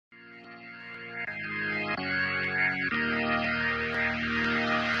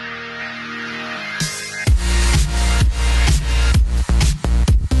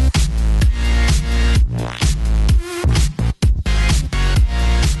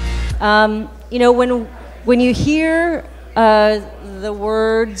You know, when you hear the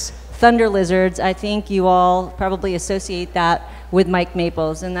words thunder lizards, I think you all probably associate that with Mike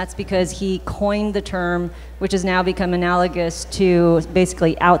Maples, and that's because he coined the term, which has now become analogous to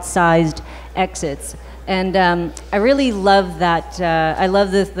basically outsized exits. And I really love that. I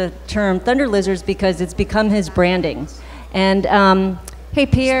love the term thunder lizards because it's become his branding. And hey,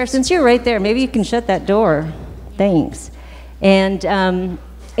 Pierre, since you're right there, maybe you can shut that door. Thanks. And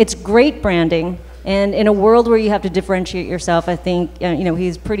it's great branding. And in a world where you have to differentiate yourself, I think you know,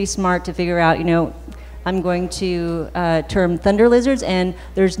 he's pretty smart to figure out, you know, I'm going to term thunder lizards, and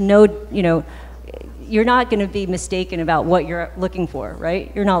there's no, you know, you're not going to be mistaken about what you're looking for,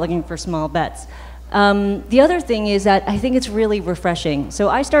 right? You're not looking for small bets. The other thing is that I think it's really refreshing. So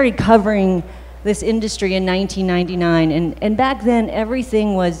I started covering this industry in 1999, and back then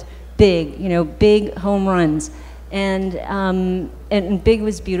everything was big, you know, big home runs, and big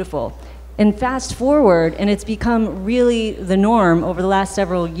was beautiful. And fast forward, and it's become really the norm over the last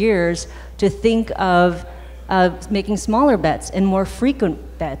several years to think of making smaller bets and more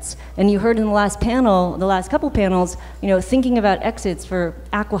frequent bets. And you heard in the last panel, the last couple panels, you know, thinking about exits for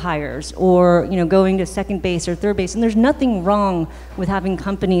acqui-hires or, you know, going to second base or third base. And there's nothing wrong with having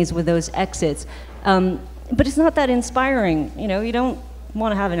companies with those exits. But it's not that inspiring. You know, you don't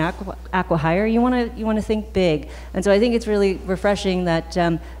want to have an acqui-hire. You want to think big. And so I think it's really refreshing that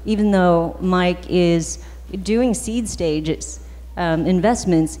even though Mike is doing seed stages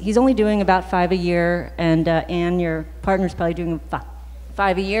investments, he's only doing about 5 a year, and Ann, your partner's probably doing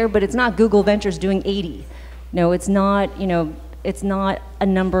 5 a year, but it's not Google Ventures doing 80. No, it's not, you know, it's not a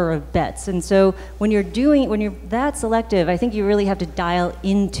number of bets. And so when you're that selective, I think you really have to dial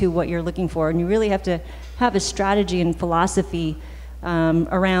into what you're looking for, and you really have to have a strategy and philosophy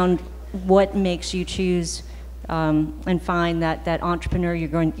around what makes you choose and find that entrepreneur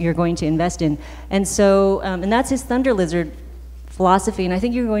you're going to invest in. And so, and that's his Thunder Lizard philosophy, and I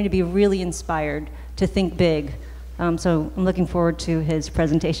think you're going to be really inspired to think big. So I'm looking forward to his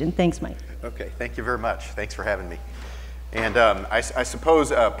presentation. Thanks, Mike. Okay, thank you very much. Thanks for having me. And I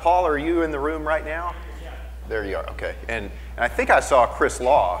suppose, Paul, are you in the room right now? Yeah. There you are, okay. And I think I saw Chris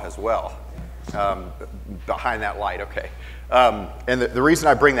Law as well, behind that light, okay. And the reason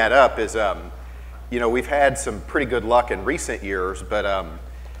I bring that up is, you know, we've had some pretty good luck in recent years, but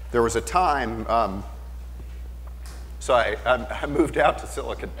there was a time, so I moved out to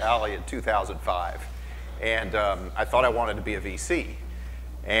Silicon Valley in 2005, and I thought I wanted to be a VC.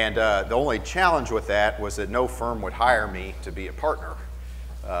 And the only challenge with that was that no firm would hire me to be a partner.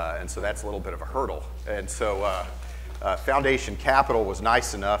 And so that's a little bit of a hurdle. And so Foundation Capital was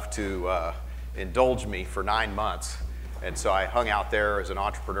nice enough to indulge me for 9 months. And so I hung out there as an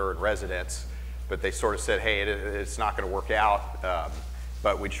entrepreneur in residence, but they sort of said, hey, it's not going to work out,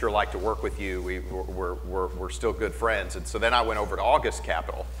 but we'd sure like to work with you. We're still good friends. And so then I went over to August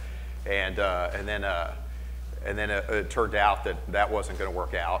Capital, and then it turned out that that wasn't going to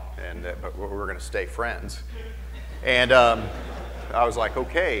work out, but we were going to stay friends. And I was like,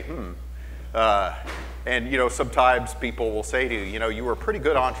 okay, and you know, sometimes people will say to you, you know, you were a pretty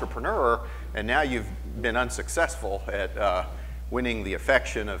good entrepreneur, and now you've been unsuccessful at winning the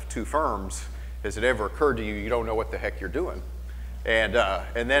affection of 2 firms. Has it ever occurred to you you don't know what the heck you're doing? And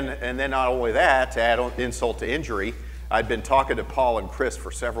then not only that, to add insult to injury, I'd been talking to Paul and Chris for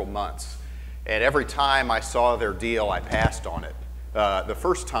several months. And every time I saw their deal, I passed on it. The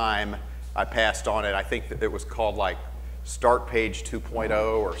first time I passed on it, I think that it was called like Start Page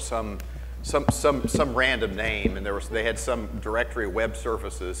 2.0 or some random name, and they had some directory of web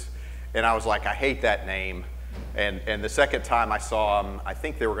services, and I was like, I hate that name. And the second time I saw them, I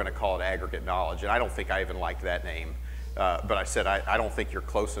think they were going to call it Aggregate Knowledge, and I don't think I even liked that name. But I said, I don't think you're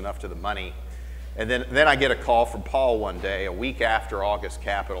close enough to the money. And then I get a call from Paul one day, a week after August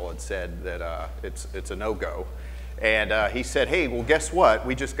Capital had said that it's a no-go. And he said, hey, well, guess what?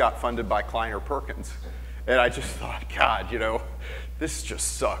 We just got funded by Kleiner Perkins. And I just thought, God, you know, this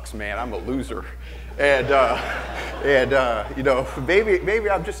just sucks, man. I'm a loser. And you know, maybe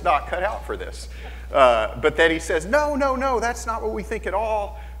I'm just not cut out for this. But then he says, no, that's not what we think at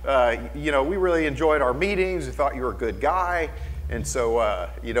all. You know, we really enjoyed our meetings. We thought you were a good guy. And so,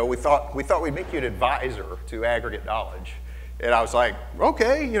 you know, we thought we'd make you an advisor to Aggregate Knowledge. And I was like,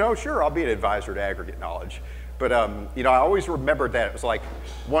 okay, you know, sure, I'll be an advisor to Aggregate Knowledge. But, you know, I always remembered that. It was like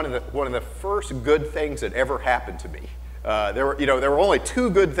one of the first good things that ever happened to me. There were only 2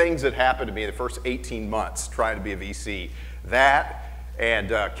 good things that happened to me in the first 18 months trying to be a VC. That and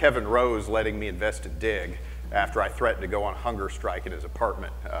Kevin Rose letting me invest in Dig after I threatened to go on hunger strike in his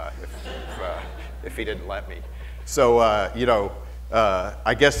apartment if he didn't let me. So, you know,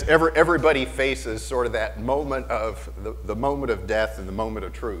 I guess everybody faces sort of that moment of the moment of death and the moment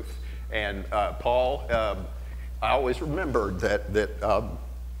of truth. And Paul, I always remembered that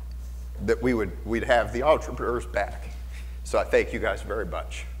we'd have the entrepreneurs back. So I thank you guys very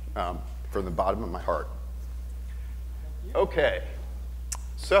much from the bottom of my heart. Okay,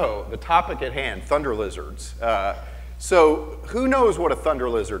 so the topic at hand, thunder lizards. So who knows what a thunder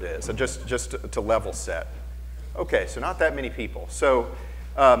lizard is? Just to level set. Okay, so not that many people. So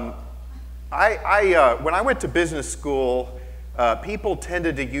when I went to business school, people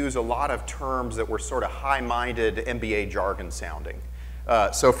tended to use a lot of terms that were sort of high-minded MBA jargon sounding.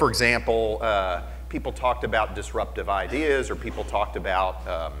 So for example, people talked about disruptive ideas, or people talked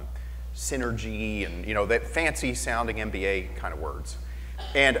about synergy, and that fancy sounding MBA kind of words.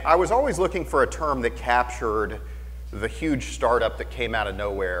 And I was always looking for a term that captured the huge startup that came out of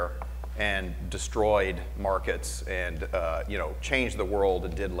nowhere and destroyed markets and changed the world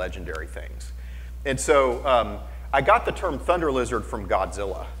and did legendary things. And so I got the term thunder lizard from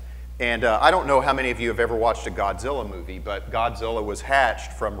Godzilla. And I don't know how many of you have ever watched a Godzilla movie, but Godzilla was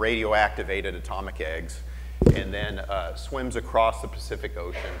hatched from radioactivated atomic eggs and then swims across the Pacific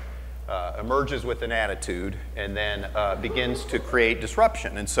Ocean, emerges with an attitude, and then begins to create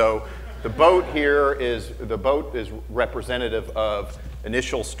disruption. And so the boat here is representative of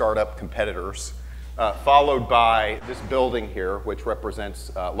initial startup competitors, followed by this building here, which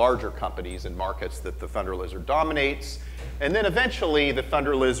represents larger companies and markets that the thunder lizard dominates. And then eventually the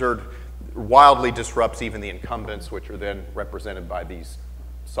thunder lizard wildly disrupts even the incumbents, which are then represented by these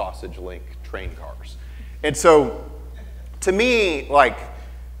sausage link train cars. And so to me,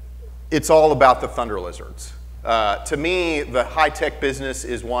 it's all about the thunder lizards. To me, the high-tech business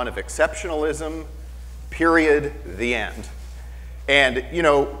is one of exceptionalism, period, the end. And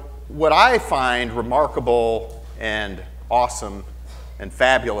what I find remarkable and awesome and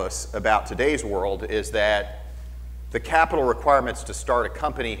fabulous about today's world is that the capital requirements to start a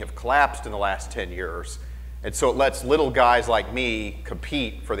company have collapsed in the last 10 years. And so it lets little guys like me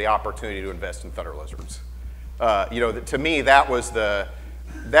compete for the opportunity to invest in thunder lizards. To me, that was the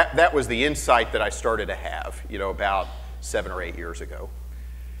insight that I started to have, about 7 or 8 years ago.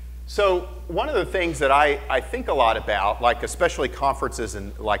 So one of the things that I think a lot about, especially conferences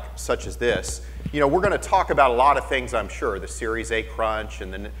and such as this, we're going to talk about a lot of things, I'm sure, the Series A crunch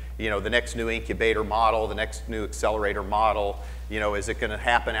and then, the next new incubator model, the next new accelerator model. Is it going to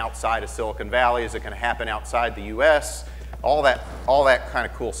happen outside of Silicon Valley? Is it going to happen outside the US? All that kind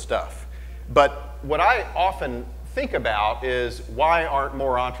of cool stuff. But what I often think about is why aren't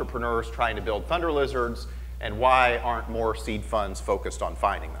more entrepreneurs trying to build thunder lizards, and why aren't more seed funds focused on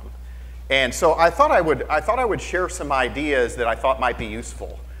finding them? And so I thought I would share some ideas that I thought might be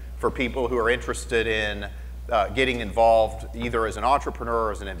useful for people who are interested in getting involved either as an entrepreneur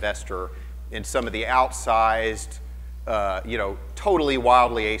or as an investor in some of the outsized, totally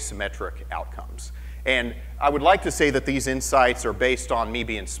wildly asymmetric outcomes. And I would like to say that these insights are based on me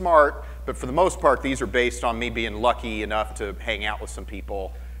being smart, but for the most part, these are based on me being lucky enough to hang out with some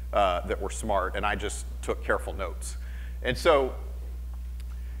people that were smart, and I just took careful notes. And so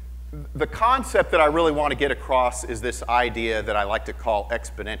the concept that I really want to get across is this idea that I like to call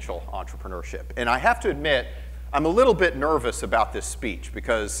exponential entrepreneurship. And I have to admit, I'm a little bit nervous about this speech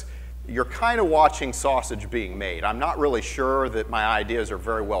because you're kind of watching sausage being made. I'm not really sure that my ideas are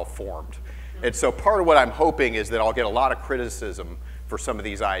very well formed. And so part of what I'm hoping is that I'll get a lot of criticism for some of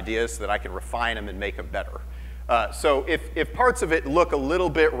these ideas so that I can refine them and make them better. So if parts of it look a little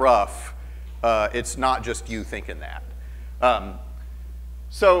bit rough, it's not just you thinking that.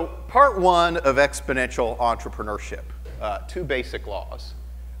 So part one of exponential entrepreneurship, 2 basic laws.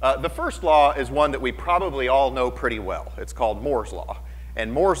 The first law is one that we probably all know pretty well. It's called Moore's Law.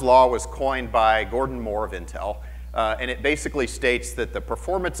 And Moore's Law was coined by Gordon Moore of Intel. And it basically states that the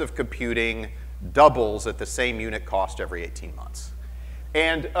performance of computing doubles at the same unit cost every 18 months.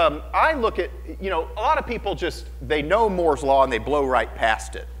 And I look at, a lot of people they know Moore's Law and they blow right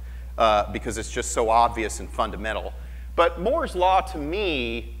past it because it's just so obvious and fundamental. But Moore's Law, to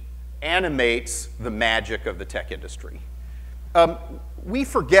me, animates the magic of the tech industry. We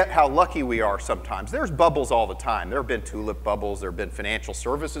forget how lucky we are sometimes. There's bubbles all the time. There have been tulip bubbles. There have been financial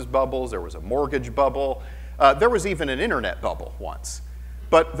services bubbles. There was a mortgage bubble. There was even an internet bubble once.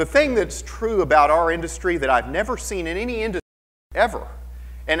 But the thing that's true about our industry that I've never seen in any industry ever,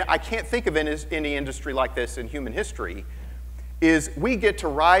 and I can't think of any industry like this in human history, is we get to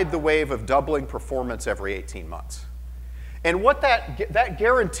ride the wave of doubling performance every 18 months. And what that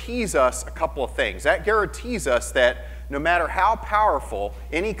guarantees us a couple of things. That guarantees us that no matter how powerful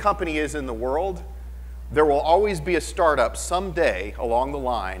any company is in the world, there will always be a startup someday along the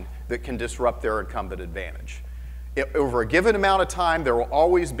line that can disrupt their incumbent advantage. Over a given amount of time, there will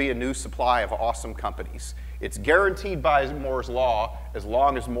always be a new supply of awesome companies. It's guaranteed by Moore's Law as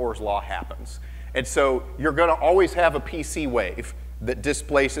long as Moore's Law happens. And so you're going to always have a PC wave that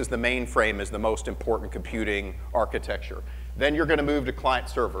displaces the mainframe as the most important computing architecture. Then you're going to move to client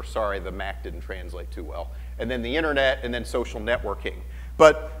server. Sorry, the Mac didn't translate too well. And then the internet, and then social networking.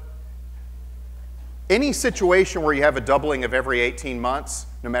 But any situation where you have a doubling of every 18 months,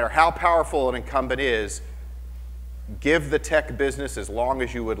 no matter how powerful an incumbent is, give the tech business as long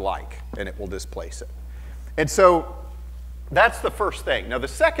as you would like, and it will displace it. And so that's the first thing. Now, the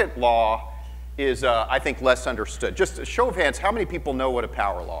second law is, I think, less understood. Just a show of hands, how many people know what a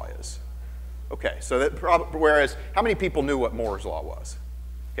power law is? Okay, so that whereas, how many people knew what Moore's Law was?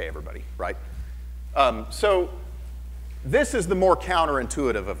 Okay, everybody, right? So this is the more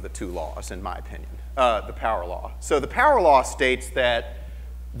counterintuitive of the two laws, in my opinion, the power law. So the power law states that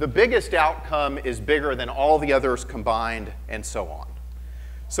the biggest outcome is bigger than all the others combined, and so on.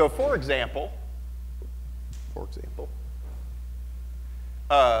 So for example,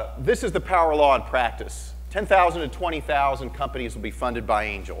 this is the power law in practice. 10,000 to 20,000 companies will be funded by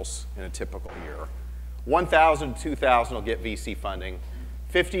angels in a typical year. 1,000 to 2,000 will get VC funding.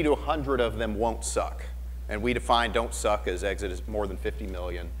 50 to 100 of them won't suck. And we define don't suck as exit is more than 50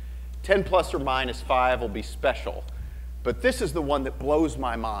 million. 10 plus or minus 5 will be special. But this is the one that blows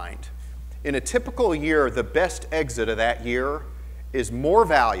my mind. In a typical year, the best exit of that year is more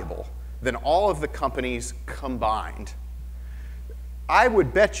valuable than all of the companies combined. I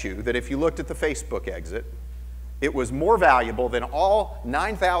would bet you that if you looked at the Facebook exit, it was more valuable than all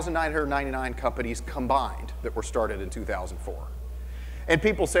 9,999 companies combined that were started in 2004. And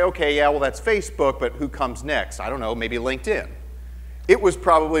people say, okay, yeah, well, that's Facebook, but who comes next? I don't know, maybe LinkedIn. It was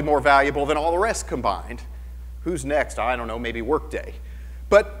probably more valuable than all the rest combined. Who's next? I don't know, maybe Workday.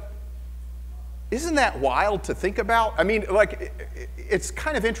 But isn't that wild to think about? I mean, like, it's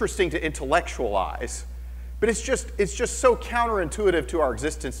kind of interesting to intellectualize, but it's just so counterintuitive to our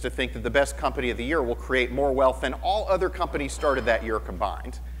existence to think that the best company of the year will create more wealth than all other companies started that year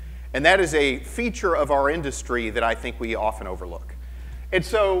combined. And that is a feature of our industry that I think we often overlook. And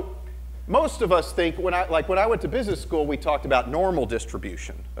so most of us think, when I went to business school, we talked about normal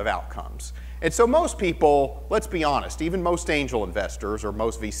distribution of outcomes. And so most people, let's be honest, even most angel investors or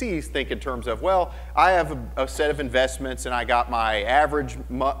most VCs think in terms of, well, I have a set of investments and I got my average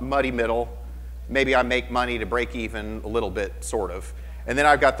muddy middle. Maybe I make money to break even a little bit, sort of. And then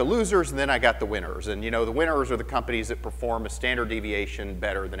I've got the losers and then I got the winners. And you know, the winners are the companies that perform a standard deviation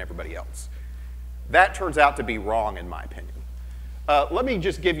better than everybody else. That turns out to be wrong in my opinion. Let me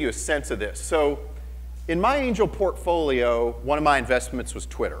just give you a sense of this. So in my angel portfolio, one of my investments was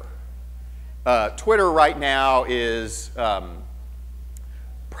Twitter. Twitter right now is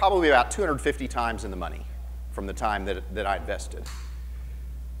probably about 250 times in the money from the time that I invested.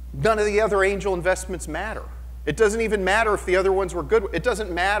 None of the other angel investments matter. It doesn't even matter if the other ones were good. It doesn't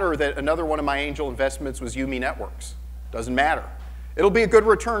matter that another one of my angel investments was Udemy Networks. Doesn't matter. It'll be a good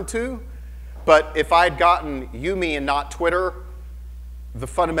return too, but if I'd gotten Udemy and not Twitter, the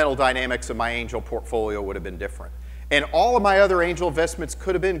fundamental dynamics of my angel portfolio would have been different. And all of my other angel investments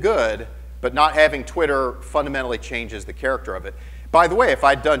could have been good, but not having Twitter fundamentally changes the character of it. By the way, if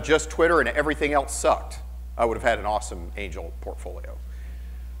I'd done just Twitter and everything else sucked, I would have had an awesome angel portfolio.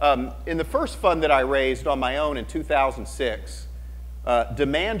 In the first fund that I raised on my own in 2006,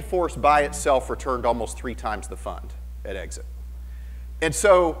 Demand Force by itself returned almost 3 times the fund at exit. And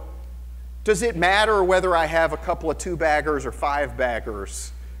so, does it matter whether I have a couple of 2-baggers or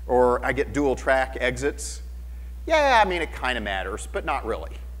 5-baggers, or I get dual track exits? Yeah, I mean, it kind of matters, but not really.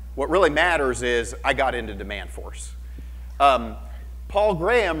 What really matters is I got into Demand Force. Paul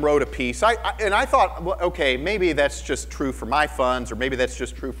Graham wrote a piece, and I thought, well, okay, maybe that's just true for my funds, or maybe that's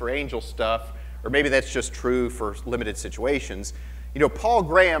just true for angel stuff, or maybe that's just true for limited situations. You know, Paul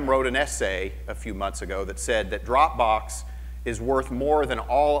Graham wrote an essay a few months ago that said that Dropbox is worth more than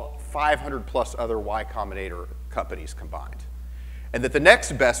all 500 plus other Y Combinator companies combined. And that the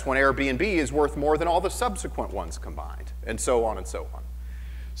next best one, Airbnb, is worth more than all the subsequent ones combined, and so on and so on.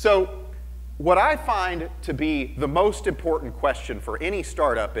 So what I find to be the most important question for any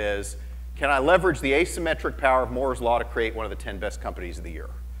startup is, can I leverage the asymmetric power of Moore's Law to create one of the 10 best companies of the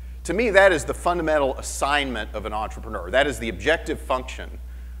year? To me, that is the fundamental assignment of an entrepreneur. That is the objective function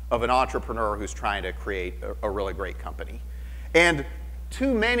of an entrepreneur who's trying to create a really great company. And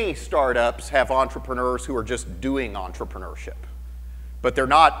too many startups have entrepreneurs who are just doing entrepreneurship, but they're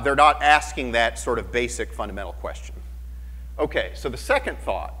not asking that sort of basic fundamental question. Okay, so the second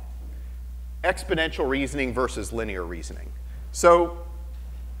thought exponential reasoning versus linear reasoning. So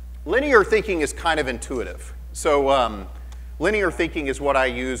linear thinking is kind of intuitive. So linear thinking is what I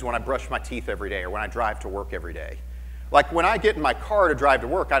use when I brush my teeth every day or when I drive to work every day. Like when I get in my car to drive to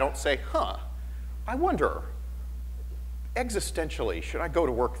work, I don't say, I wonder, existentially, should I go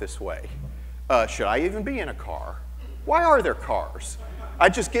to work this way? Should I even be in a car? Why are there cars? I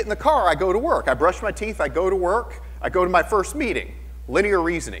just get in the car, I go to work. I brush my teeth, I go to work, I go to my first meeting. Linear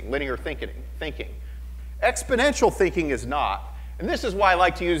reasoning, linear thinking. Exponential thinking is not. And this is why I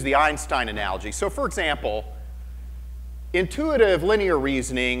like to use the Einstein analogy. So for example, intuitive linear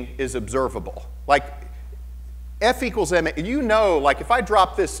reasoning is observable. Like F equals ma, you know, like if I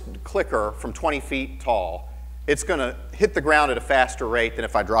drop this clicker from 20 feet tall, it's going to hit the ground at a faster rate than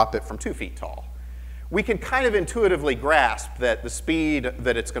if I drop it from 2 feet tall. We can kind of intuitively grasp that the speed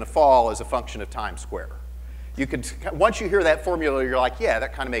that it's going to fall is a function of time squared. You could, once you hear that formula, you're like, yeah,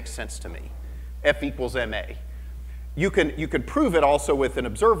 that kind of makes sense to me. F equals ma. You can prove it also with an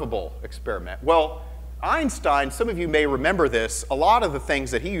observable experiment. Well, Einstein, some of you may remember this, a lot of the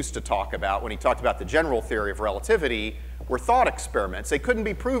things that he used to talk about when he talked about the general theory of relativity were thought experiments. They couldn't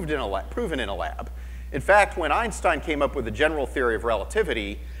be proven in a lab. In fact, when Einstein came up with the general theory of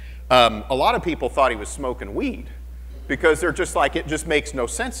relativity, a lot of people thought he was smoking weed because they're just like, it just makes no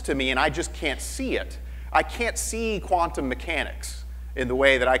sense to me and I just can't see it. I can't see quantum mechanics in the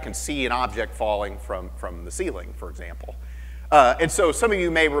way that I can see an object falling from the ceiling, for example. And so some of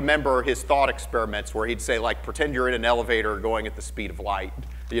you may remember his thought experiments where he'd say, like, pretend you're in an elevator going at the speed of light,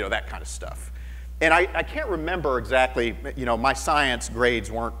 you know, that kind of stuff. And I can't remember exactly, you know, my science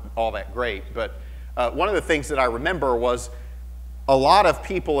grades weren't all that great, but one of the things that I remember was a lot of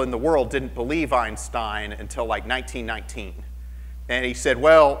people in the world didn't believe Einstein until like 1919. And he said,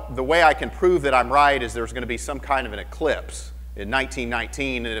 well, the way I can prove that I'm right is there's going to be some kind of an eclipse in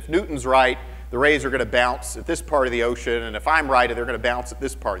 1919, and if Newton's right, the rays are going to bounce at this part of the ocean, and if I'm right, they're going to bounce at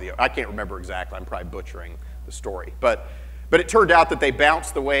this part of the ocean. I can't remember exactly. I'm probably butchering the story. But it turned out that they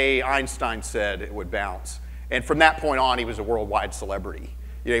bounced the way Einstein said it would bounce. And from that point on, he was a worldwide celebrity.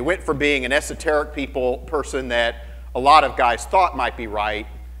 You know, he went from being an esoteric person that a lot of guys thought might be right,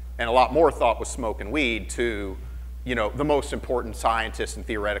 and a lot more thought was smoking weed, to, you know, the most important scientist and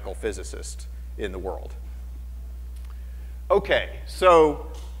theoretical physicist in the world. Okay, so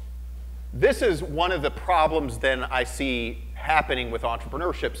this is one of the problems then I see happening with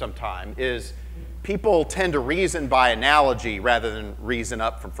entrepreneurship sometime, is people tend to reason by analogy rather than reason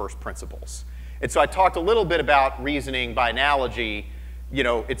up from first principles. And so I talked a little bit about reasoning by analogy. You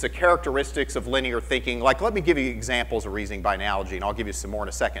know, it's a characteristics of linear thinking. Like, let me give you examples of reasoning by analogy, and I'll give you some more in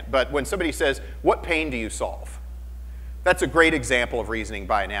a second. But when somebody says, what pain do you solve? That's a great example of reasoning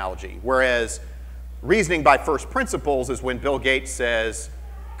by analogy. Whereas reasoning by first principles is when Bill Gates says,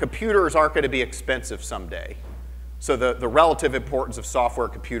 computers aren't going to be expensive someday. So the relative importance of software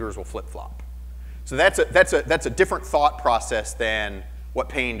computers will flip-flop. So that's a different thought process than what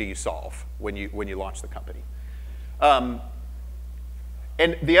pain do you solve when you launch the company. And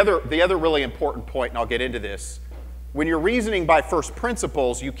the other really important point, and I'll get into this, when you're reasoning by first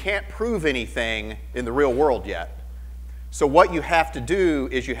principles, you can't prove anything in the real world yet. So what you have to do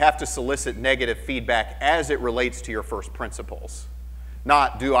is you have to solicit negative feedback as it relates to your first principles.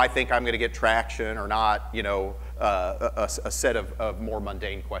 Not, do I think I'm going to get traction, or not, you know, a set of more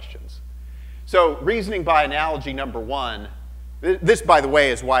mundane questions. So reasoning by analogy number one, this, by the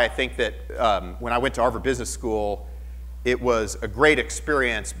way, is why I think that when I went to Harvard Business School, it was a great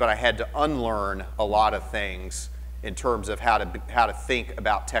experience, but I had to unlearn a lot of things in terms of how to think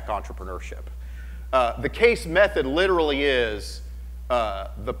about tech entrepreneurship. The case method literally is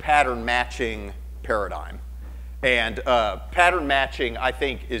the pattern matching paradigm. And pattern matching, I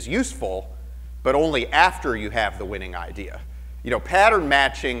think, is useful, but only after you have the winning idea. You know, pattern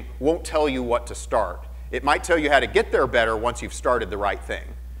matching won't tell you what to start. It might tell you how to get there better once you've started the right thing.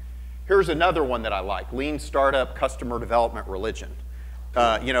 Here's another one that I like: lean startup, customer development religion.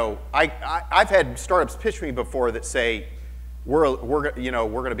 You know, I've had startups pitch me before that say, we're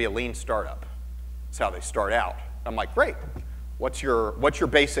going to be a lean startup. That's how they start out. I'm like, great. What's your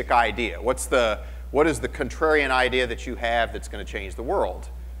basic idea? What is the contrarian idea that you have that's going to change the world?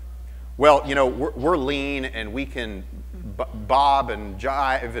 Well, you know, we're lean and we can bob and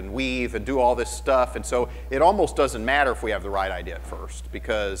jive and weave and do all this stuff, and so it almost doesn't matter if we have the right idea at first,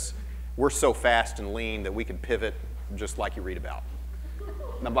 because we're so fast and lean that we can pivot just like you read about.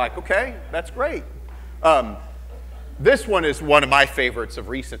 And I'm like, okay, that's great. This one is one of my favorites of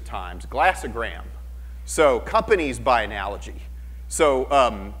recent times, glassogram. So companies by analogy.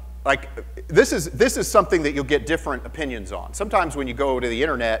 So like, this is something that you'll get different opinions on. Sometimes when you go to the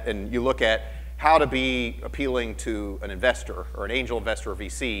internet and you look at how to be appealing to an investor or an angel investor or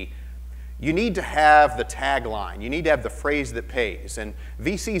VC, you need to have the tagline. You need to have the phrase that pays. And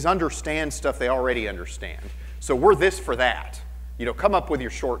VCs understand stuff they already understand. So we're this for that. You know, come up with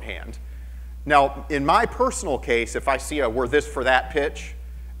your shorthand. Now, in my personal case, if I see a we're this for that pitch,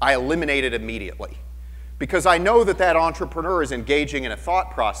 I eliminate it immediately. Because I know that that entrepreneur is engaging in a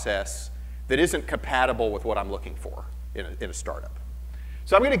thought process that isn't compatible with what I'm looking for in a startup.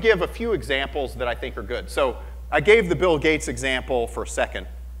 So I'm going to give a few examples that I think are good. So I gave the Bill Gates example for a second.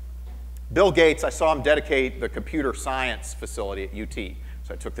 Bill Gates, I saw him dedicate the computer science facility at UT.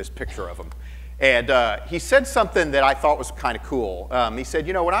 So I took this picture of him. And he said something that I thought was kind of cool. He said,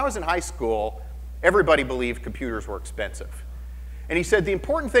 you know, when I was in high school, everybody believed computers were expensive. And he said the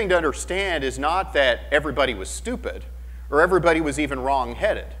important thing to understand is not that everybody was stupid or everybody was even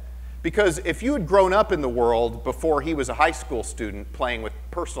wrong-headed. Because if you had grown up in the world before he was a high school student playing with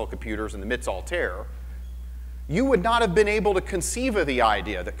personal computers in the Mitz-Altair, you would not have been able to conceive of the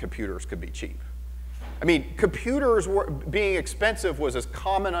idea that computers could be cheap. I mean, computers being expensive was as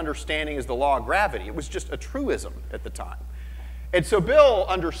common understanding as the law of gravity. It was just a truism at the time. And so Bill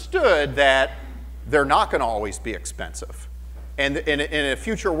understood that they're not going to always be expensive. And in a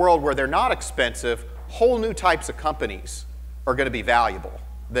future world where they're not expensive, whole new types of companies are going to be valuable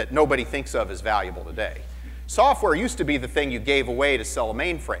that nobody thinks of as valuable today. Software used to be the thing you gave away to sell a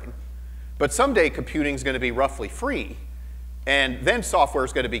mainframe, but someday computing is going to be roughly free, and then software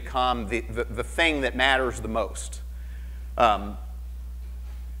is going to become the thing that matters the most.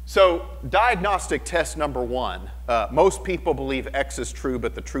 So diagnostic test number one, most people believe X is true,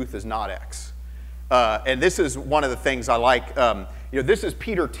 but the truth is not X. And this is one of the things I like. You know, this is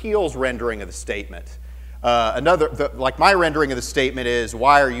Peter Thiel's rendering of the statement. Like my rendering of the statement is,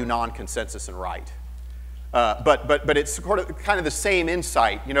 why are you non-consensus and right? But it's kind of the same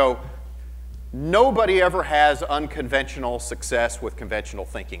insight. You know, nobody ever has unconventional success with conventional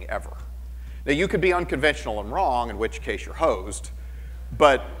thinking ever. Now, you could be unconventional and wrong, in which case you're hosed.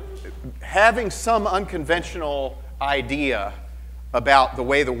 But having some unconventional idea about the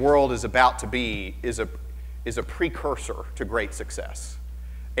way the world is about to be is a precursor to great success.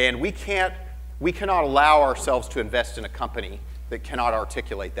 And we cannot allow ourselves to invest in a company that cannot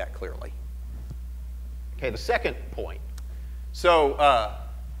articulate that clearly. Okay, the second point. So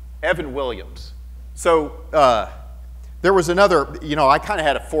Evan Williams. So there was another, you know, I kind of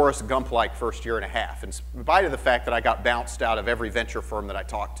had a Forrest Gump-like first year and a half. In spite of the fact that I got bounced out of every venture firm that I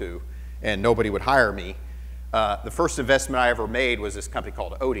talked to and nobody would hire me, the first investment I ever made was this company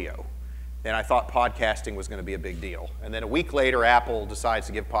called Odeo. And I thought podcasting was going to be a big deal. And then a week later, Apple decides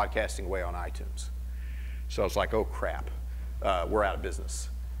to give podcasting away on iTunes. So I was like, oh, crap, we're out of business.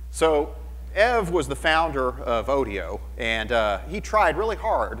 So Ev was the founder of Odeo, and he tried really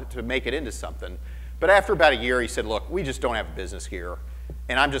hard to make it into something. But after about a year, he said, look, we just don't have a business here,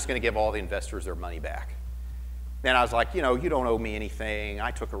 and I'm just going to give all the investors their money back. And I was like, you know, you don't owe me anything.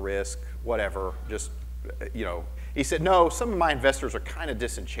 I took a risk, whatever, just, you know. He said, no, some of my investors are kind of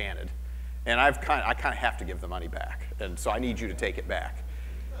disenchanted. And I kind of have to give the money back, and so I need you to take it back.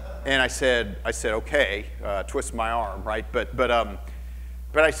 And I said, okay, twist my arm, right? But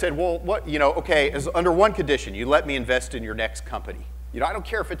I said, well, what, you know, okay, under one condition, you let me invest in your next company. You know, I don't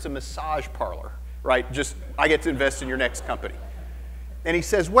care if it's a massage parlor, right? Just I get to invest in your next company. And he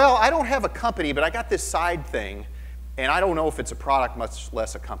says, well, I don't have a company, but I got this side thing, and I don't know if it's a product, much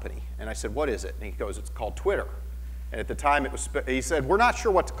less a company. And I said, what is it? And he goes, it's called Twitter. And at the time, he said, we're not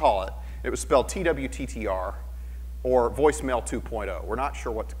sure what to call it. It was spelled TWTTR or voicemail 2.0. We're not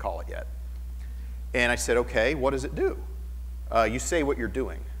sure what to call it yet. And I said, okay, what does it do? You say what you're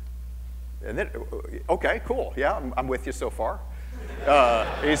doing. And then, okay, cool. Yeah, I'm with you so far.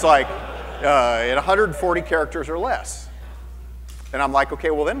 He's like, at 140 characters or less. And I'm like,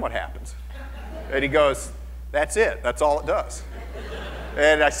 okay, well then what happens? And he goes, that's it. That's all it does.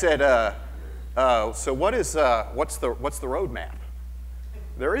 And I said, so what's the roadmap?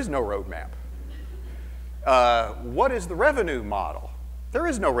 There is no roadmap. What is the revenue model? There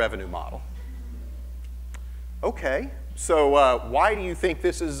is no revenue model. Okay, so why do you think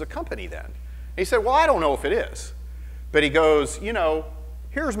this is a company then? And he said, well, I don't know if it is. But he goes, you know,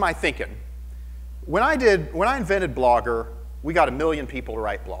 here's my thinking. When I invented Blogger, we got 1 million people to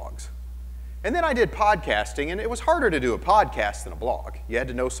write blogs. And then I did podcasting, and it was harder to do a podcast than a blog. You had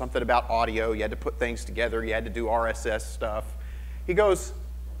to know something about audio, you had to put things together, you had to do RSS stuff. He goes,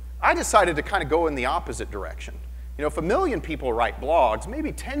 I decided to kind of go in the opposite direction. You know, if 1 million people write blogs,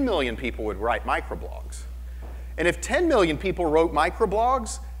 maybe 10 million people would write microblogs. And if 10 million people wrote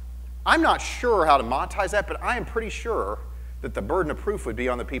microblogs, I'm not sure how to monetize that, but I am pretty sure that the burden of proof would be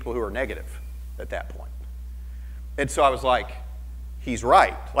on the people who are negative at that point. And so I was like, he's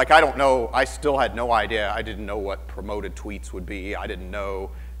right. Like, I don't know, I still had no idea. I didn't know what promoted tweets would be. I didn't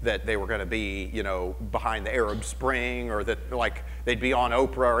know that they were going to be, you know, behind the Arab Spring, or that, like, they'd be on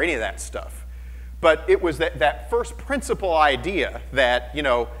Oprah or any of that stuff. But it was that first principle idea that, you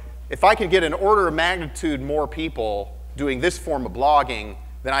know, if I can get an order of magnitude more people doing this form of blogging,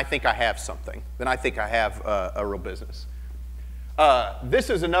 then I think I have something. Then I think I have a real business. This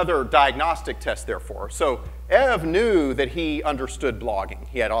is another diagnostic test, therefore. So Ev knew that he understood blogging.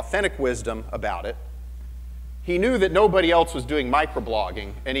 He had authentic wisdom about it. He knew that nobody else was doing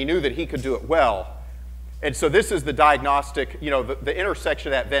microblogging, and he knew that he could do it well. And so this is the diagnostic, you know, the intersection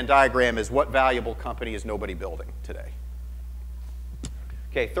of that Venn diagram is what valuable company is nobody building today.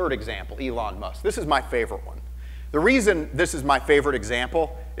 Okay, third example, Elon Musk. This is my favorite one. The reason this is my favorite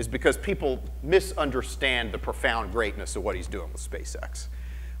example is because people misunderstand the profound greatness of what he's doing with SpaceX.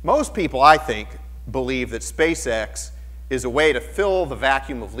 Most people, I think, believe that SpaceX is a way to fill the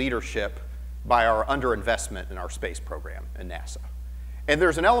vacuum of leadership by our underinvestment in our space program in NASA. And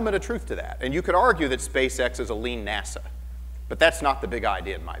there's an element of truth to that. And you could argue that SpaceX is a lean NASA, but that's not the big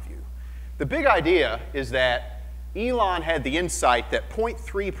idea in my view. The big idea is that Elon had the insight that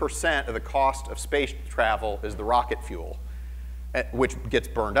 0.3% of the cost of space travel is the rocket fuel, which gets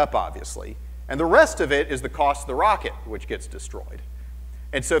burned up, obviously. And the rest of it is the cost of the rocket, which gets destroyed.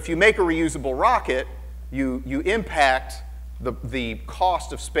 And so if you make a reusable rocket, you impact the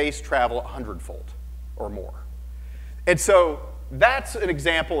cost of space travel 100-fold or more. And so that's an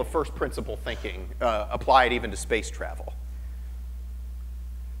example of first principle thinking applied even to space travel.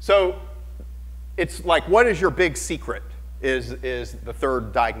 So it's like, what is your big secret is the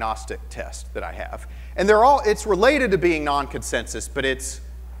third diagnostic test that I have. And it's related to being non-consensus, but it's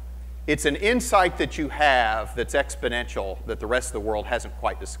an insight that you have that's exponential that the rest of the world hasn't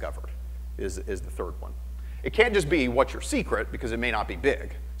quite discovered is the third one. It can't just be what's your secret, because it may not be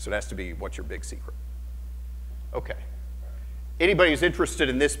big. So it has to be what's your big secret. Okay. Anybody who's interested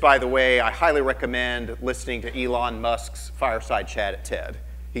in this, by the way, I highly recommend listening to Elon Musk's Fireside Chat at TED.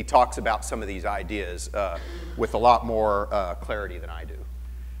 He talks about some of these ideas with a lot more clarity than I do.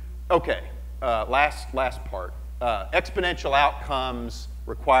 Okay, last part. Exponential outcomes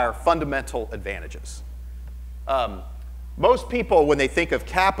require fundamental advantages. Most people, when they think of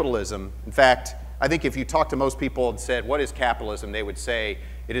capitalism, in fact, I think if you talk to most people and said, what is capitalism, they would say,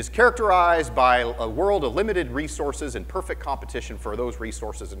 it is characterized by a world of limited resources and perfect competition for those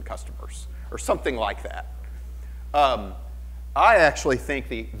resources and customers, or something like that. I actually think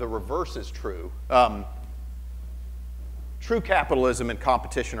the reverse is true. True capitalism and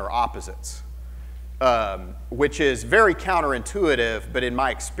competition are opposites, which is very counterintuitive, but in my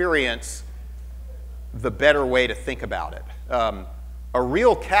experience, the better way to think about it. A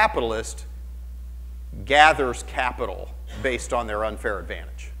real capitalist gathers capital based on their unfair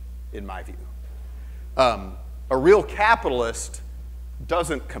advantage, in my view. A real capitalist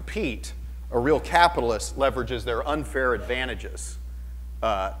doesn't compete. A real capitalist leverages their unfair advantages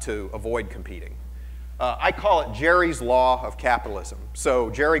to avoid competing. I call it Jerry's Law of Capitalism. So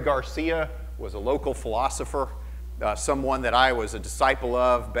Jerry Garcia was a local philosopher, someone that I was a disciple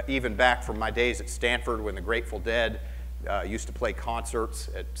of, even back from my days at Stanford when the Grateful Dead used to play concerts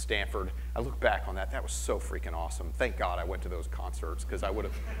at Stanford. I look back on that. That was so freaking awesome. Thank God I went to those concerts, because I would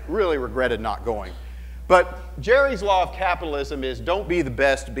have really regretted not going. But Jerry's Law of Capitalism is don't be the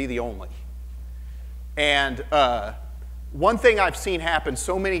best, be the only. And one thing I've seen happen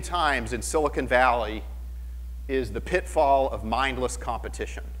so many times in Silicon Valley is the pitfall of mindless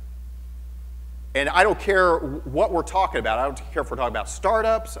competition. And I don't care what we're talking about. I don't care if we're talking about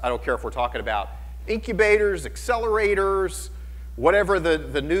startups. I don't care if we're talking about incubators, accelerators, whatever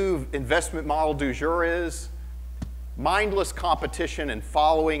the new investment model du jour is. Mindless competition and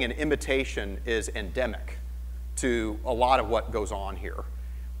following and imitation is endemic to a lot of what goes on here.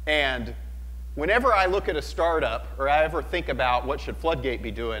 And whenever I look at a startup or I ever think about what should FLOODGATE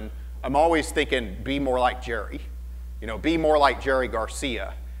be doing, I'm always thinking be more like Jerry. You know, be more like Jerry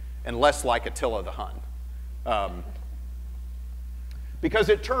Garcia and less like Attila the Hun. Because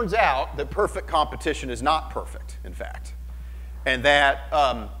it turns out that perfect competition is not perfect, in fact. And that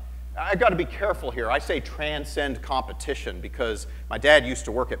I've got to be careful here. I say transcend competition because my dad used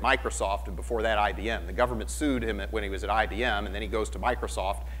to work at Microsoft, and before that IBM. The government sued him when he was at IBM, and then he goes to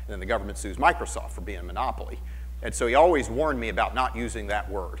Microsoft, and then the government sues Microsoft for being a monopoly. And so he always warned me about not using that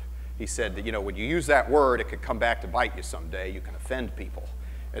word. He said that, you know, when you use that word, it could come back to bite you someday. You can offend people.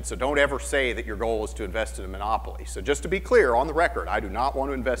 And so don't ever say that your goal is to invest in a monopoly. So just to be clear, on the record, I do not want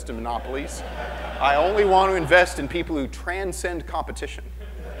to invest in monopolies. I only want to invest in people who transcend competition.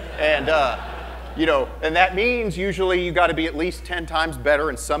 And, you know, and that means usually you got to be at least 10 times better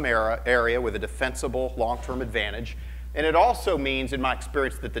in some area with a defensible long-term advantage. And it also means, in my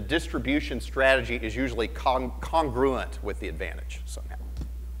experience, that the distribution strategy is usually congruent with the advantage somehow.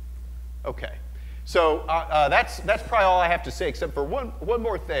 Okay. So that's probably all I have to say, except for one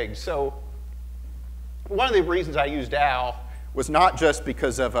more thing. So one of the reasons I used Al was not just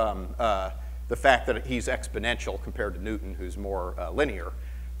because of the fact that he's exponential compared to Newton, who's more linear,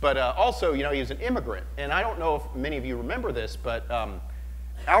 but also, you know, he was an immigrant. And I don't know if many of you remember this, but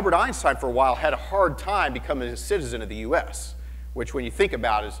Albert Einstein, for a while, had a hard time becoming a citizen of the US, which when you think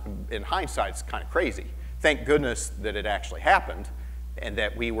about it, in hindsight, is kind of crazy. Thank goodness that it actually happened, and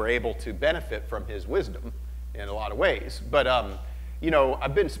that we were able to benefit from his wisdom in a lot of ways. But, you know,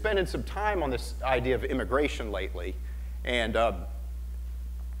 I've been spending some time on this idea of immigration lately, and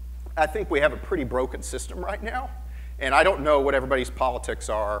I think we have a pretty broken system right now, and I don't know what everybody's politics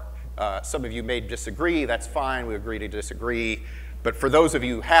are. Some of you may disagree, that's fine, we agree to disagree. But for those of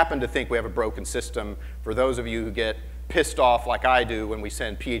you who happen to think we have a broken system, for those of you who get pissed off like I do when we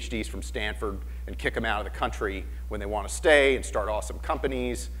send PhDs from Stanford and kick them out of the country when they want to stay and start awesome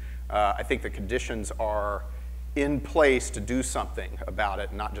companies, I think the conditions are in place to do something about it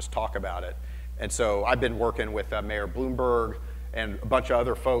and not just talk about it. And so I've been working with Mayor Bloomberg and a bunch of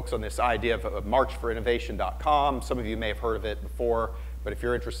other folks on this idea of marchforinnovation.com. Some of you may have heard of it before, but if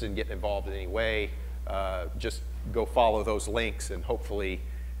you're interested in getting involved in any way, just go follow those links, and hopefully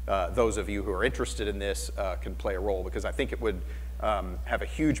those of you who are interested in this can play a role, because I think it would have a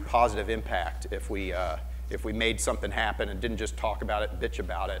huge positive impact if we made something happen and didn't just talk about it and bitch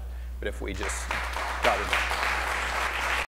about it, but if we just got it done.